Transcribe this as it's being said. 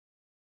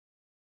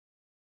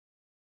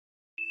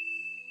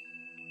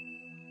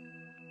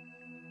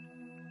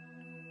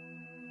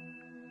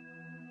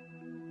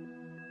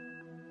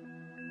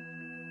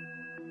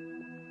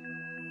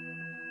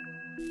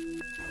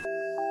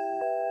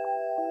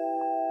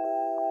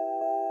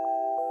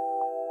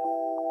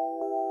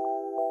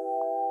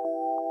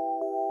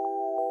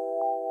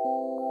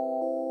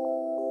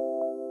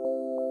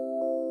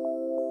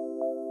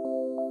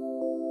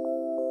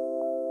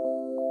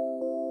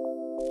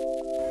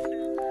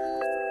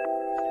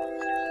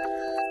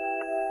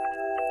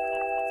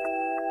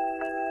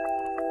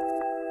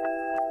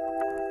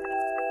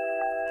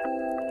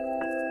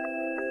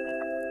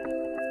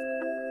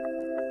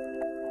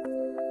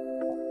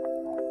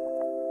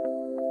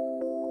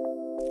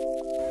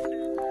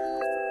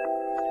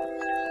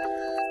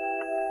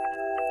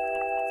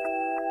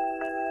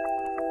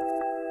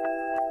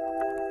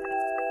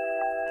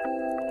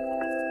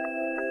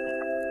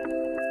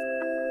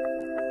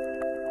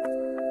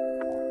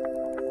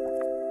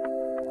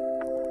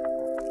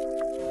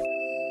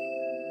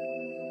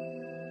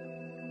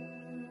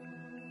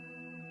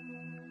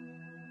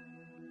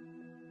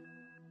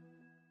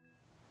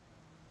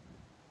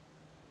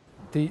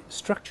The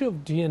structure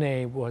of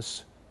DNA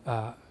was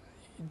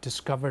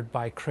discovered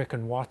by Crick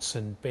and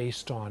Watson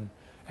based on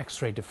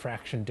X-ray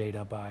diffraction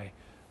data by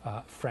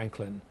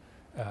Franklin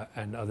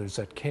and others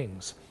at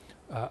King's.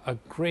 A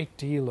great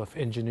deal of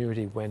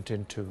ingenuity went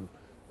into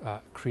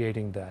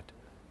creating that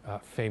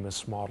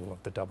famous model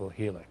of the double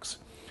helix.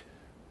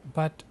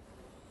 But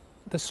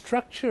the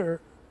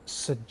structure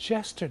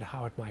suggested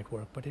how it might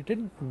work, but it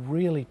didn't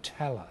really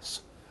tell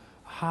us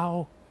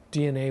how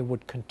DNA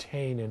would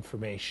contain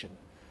information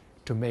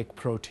to make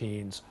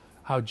proteins,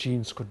 how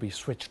genes could be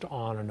switched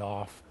on and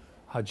off,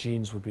 how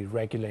genes would be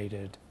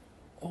regulated.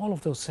 All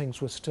of those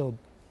things were still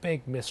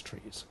big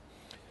mysteries.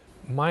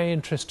 My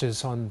interest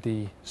is on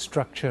the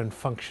structure and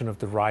function of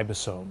the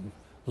ribosome.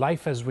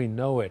 Life as we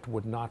know it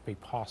would not be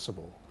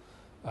possible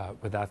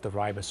without the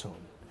ribosome.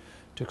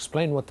 To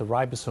explain what the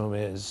ribosome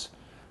is,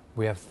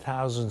 we have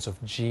thousands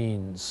of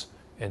genes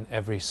in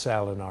every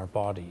cell in our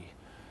body,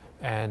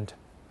 and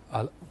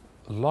a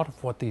lot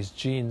of what these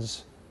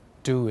genes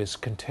do is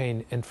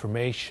contain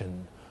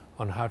information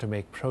on how to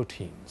make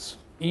proteins.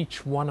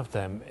 Each one of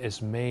them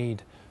is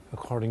made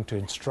according to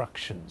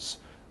instructions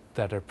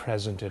that are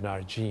present in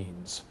our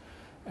genes.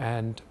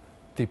 And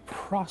the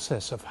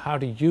process of how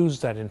to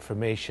use that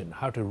information,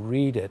 how to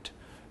read it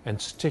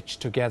and stitch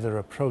together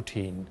a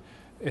protein,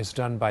 is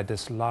done by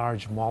this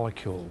large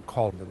molecule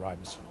called the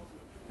ribosome.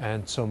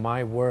 And so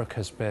my work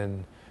has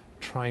been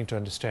trying to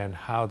understand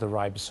how the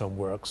ribosome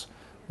works,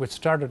 which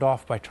started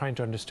off by trying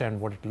to understand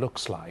what it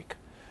looks like.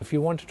 If you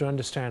wanted to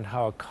understand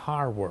how a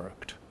car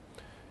worked,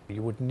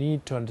 you would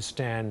need to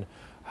understand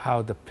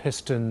how the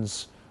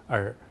pistons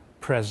are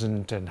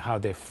present and how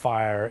they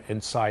fire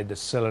inside the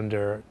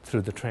cylinder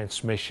through the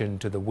transmission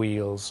to the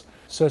wheels.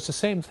 So it's the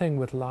same thing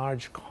with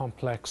large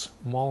complex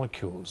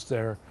molecules.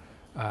 They're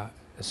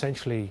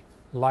essentially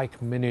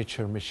like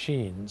miniature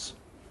machines.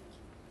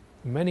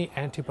 Many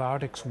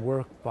antibiotics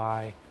work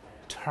by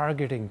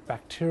targeting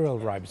bacterial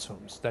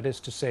ribosomes. That is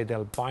to say,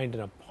 they'll bind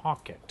in a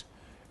pocket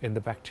in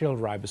the bacterial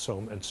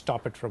ribosome and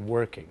stop it from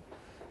working.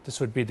 This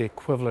would be the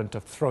equivalent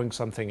of throwing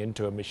something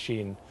into a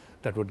machine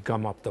that would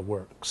gum up the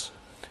works.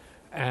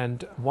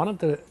 And one of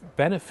the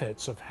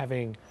benefits of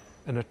having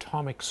an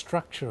atomic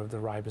structure of the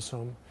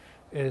ribosome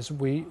is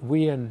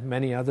we and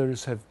many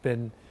others have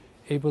been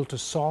able to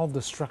solve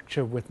the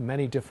structure with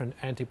many different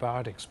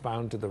antibiotics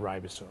bound to the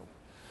ribosome.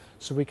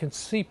 So we can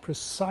see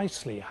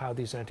precisely how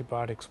these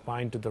antibiotics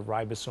bind to the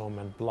ribosome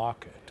and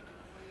block it.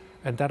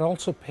 And that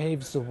also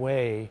paves the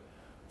way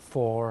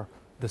for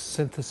the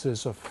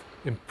synthesis of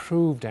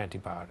improved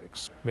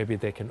antibiotics. Maybe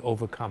they can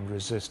overcome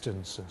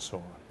resistance and so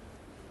on.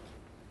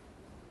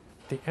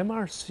 The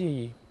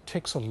MRC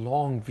takes a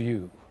long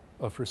view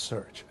of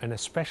research, and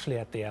especially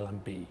at the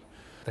LMB.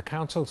 The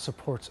Council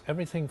supports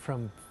everything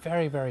from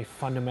very, very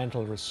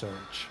fundamental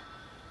research,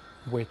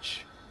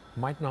 which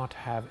might not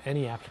have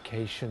any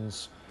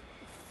applications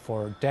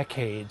for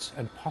decades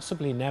and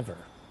possibly never,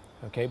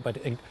 okay? But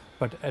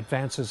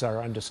advances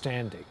our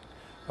understanding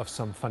of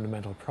some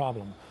fundamental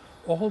problem,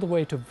 all the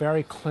way to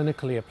very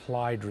clinically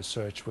applied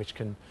research which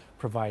can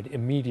provide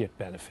immediate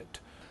benefit.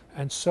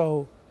 And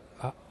so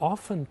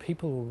often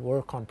people will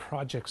work on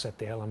projects at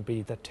the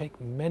LMB that take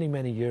many,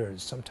 many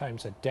years,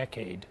 sometimes a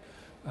decade,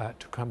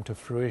 to come to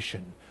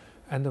fruition.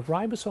 And the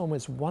ribosome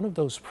is one of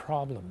those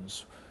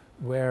problems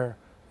where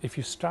if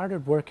you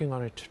started working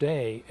on it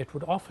today, it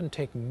would often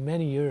take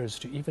many years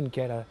to even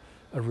get a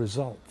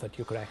result that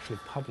you could actually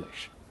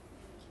publish.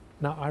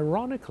 Now,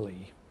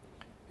 ironically,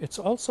 it's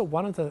also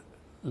one of the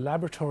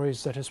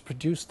laboratories that has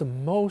produced the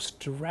most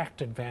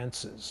direct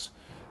advances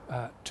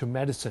to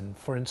medicine.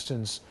 For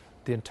instance,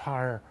 the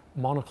entire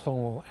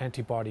monoclonal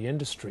antibody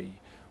industry,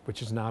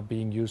 which is now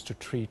being used to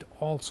treat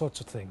all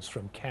sorts of things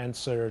from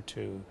cancer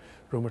to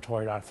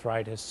rheumatoid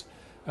arthritis,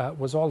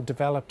 was all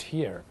developed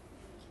here.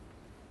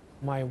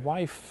 My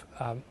wife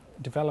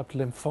developed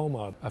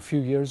lymphoma a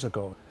few years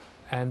ago,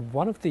 and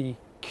one of the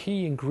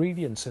key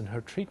ingredients in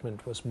her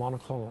treatment was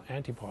monoclonal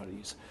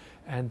antibodies.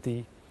 And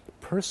the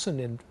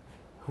person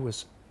who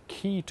was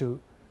key to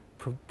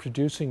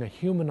producing a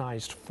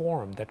humanized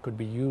form that could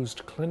be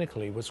used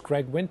clinically was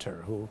Greg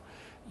Winter, who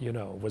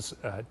was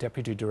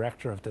deputy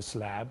director of this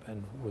lab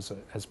and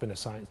has been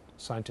a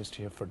scientist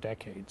here for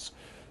decades.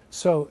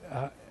 So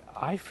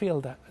I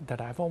feel that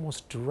I've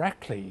almost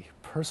directly,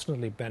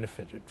 personally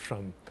benefited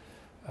from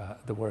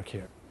the work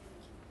here.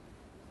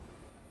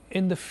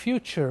 In the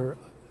future,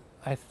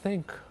 I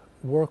think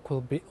work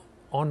will be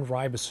on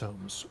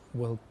ribosomes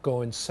will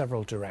go in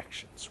several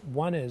directions.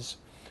 One is,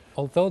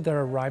 although there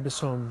are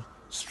ribosome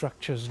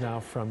structures now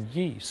from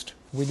yeast,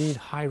 we need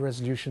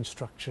high-resolution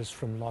structures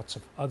from lots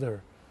of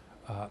other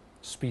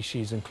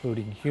species,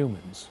 including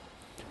humans.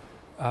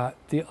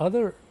 The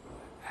other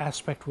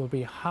aspect will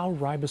be how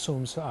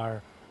ribosomes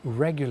are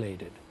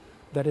regulated.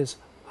 That is,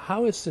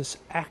 how is this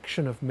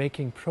action of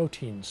making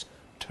proteins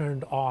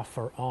turned off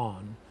or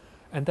on?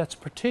 And that's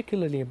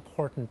particularly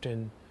important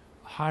in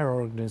higher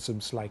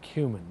organisms like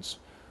humans,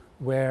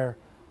 where,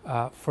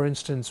 for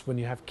instance, when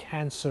you have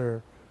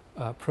cancer,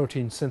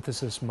 protein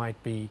synthesis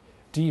might be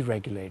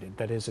deregulated.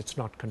 That is, it's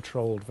not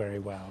controlled very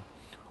well.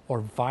 or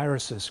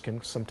viruses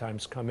can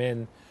sometimes come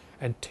in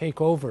and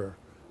take over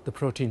the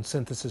protein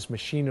synthesis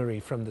machinery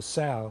from the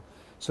cell.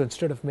 So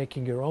instead of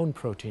making your own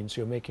proteins,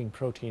 you're making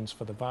proteins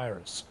for the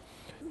virus.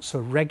 So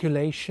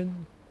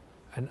regulation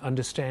and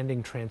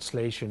understanding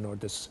translation, or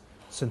this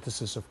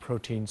synthesis of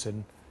proteins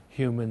in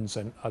humans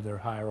and other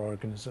higher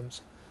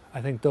organisms,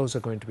 I think those are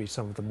going to be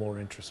some of the more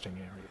interesting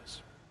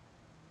areas.